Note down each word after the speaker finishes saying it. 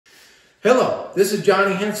Hello, this is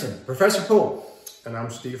Johnny Henson, Professor Pool. And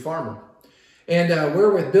I'm Steve Farmer. And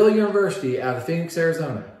we're with Billiard University out of Phoenix,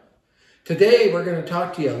 Arizona. Today, we're going to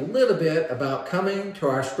talk to you a little bit about coming to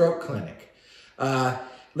our stroke clinic.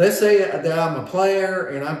 Let's say that I'm a player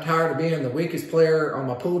and I'm tired of being the weakest player on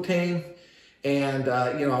my pool team. And,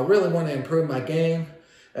 I really want to improve my game.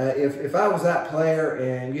 If I was that player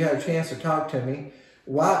and you had a chance to talk to me,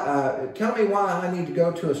 tell me why I need to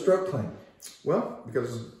go to a stroke clinic. Well,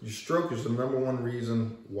 because your stroke is the #1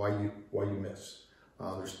 reason why you miss.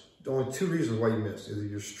 There's only 2 reasons why you miss: either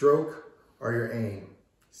your stroke or your aim.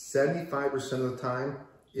 75% of the time,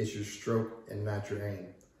 it's your stroke and not your aim.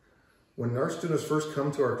 When our students first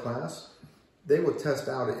come to our class, they will test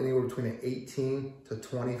out at anywhere between 18 to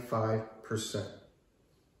 25%.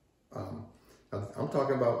 I'm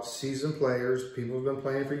talking about seasoned players, people who've been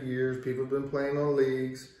playing for years, people who've been playing on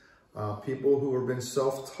leagues, people who have been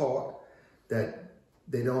self-taught that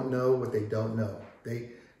they don't know what they don't know.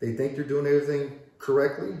 They think they're doing everything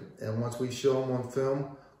correctly, and once we show them on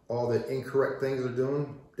film all the incorrect things they're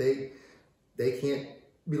doing, they can't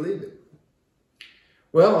believe it.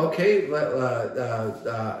 Well, okay,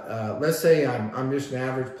 let's say I'm just an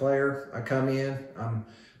average player. I come in,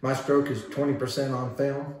 my stroke is 20% on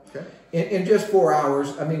film. Okay. In just 4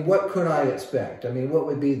 hours, I mean, what could I expect? I mean, what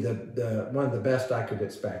would be one of the best I could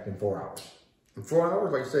expect in 4 hours? In 4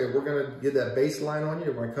 hours, like I say, we're going to get that baseline on you.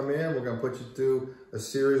 We're going to come in, we're going to put you through a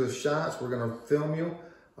series of shots. We're going to film you.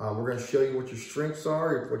 We're going to show you what your strengths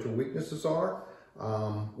are, what your weaknesses are.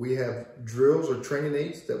 We have drills or training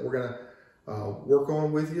aids that we're going to work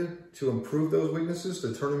on with you to improve those weaknesses,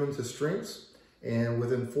 to turn them into strengths. And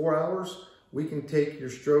within 4 hours, we can take your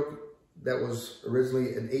stroke that was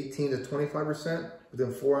originally an 18 to 25%.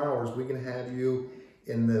 Within 4 hours, we can have you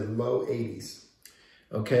in the low 80s.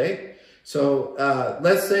 Okay. So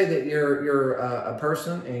let's say that you're a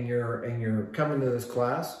person and you're coming to this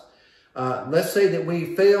class. Let's say that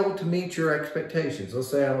we fail to meet your expectations. Let's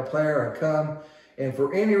say I'm a player, I come, and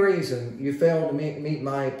for any reason you fail to meet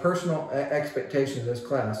my personal expectations of this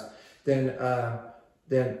class. Then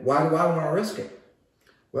why do I want to risk it?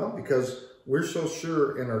 Well, because we're so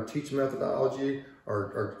sure in our teaching methodology,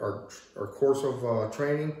 our course of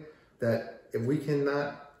training, that if we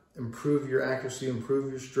cannot improve your accuracy,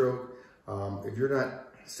 improve your stroke, if you're not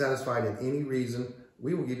satisfied in any reason,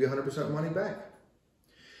 we will give you 100% money back.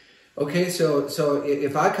 Okay, so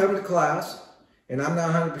if I come to class and I'm not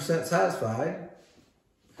 100% satisfied,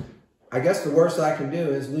 I guess the worst I can do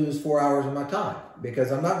is lose 4 hours of my time,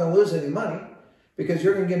 because I'm not going to lose any money because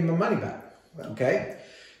you're going to give me my money back. Okay,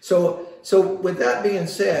 so with that being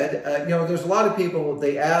said, there's a lot of people,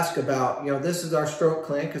 they ask about, this is our stroke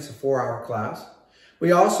clinic. It's a 4-hour class.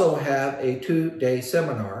 We also have a 2-day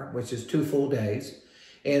seminar, which is 2 full days.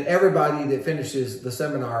 And everybody that finishes the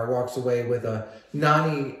seminar walks away with a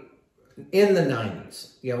 90, in the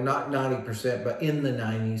 90s, not 90%, but in the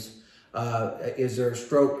 90s, is their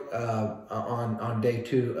stroke on day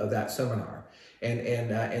 2 of that seminar.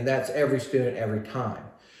 And that's every student, every time.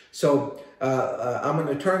 So I'm going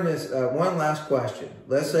to turn this, one last question.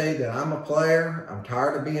 Let's say that I'm a player, I'm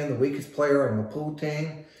tired of being the weakest player on the pool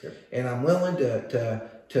team, and I'm willing to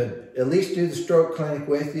at least do the stroke clinic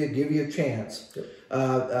with you, give you a chance.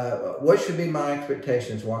 What should be my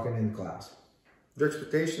expectations walking into class? Your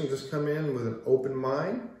expectations is come in with an open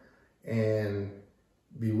mind and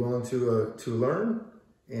be willing to learn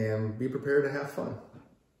and be prepared to have fun.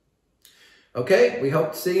 Okay, we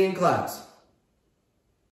hope to see you in class.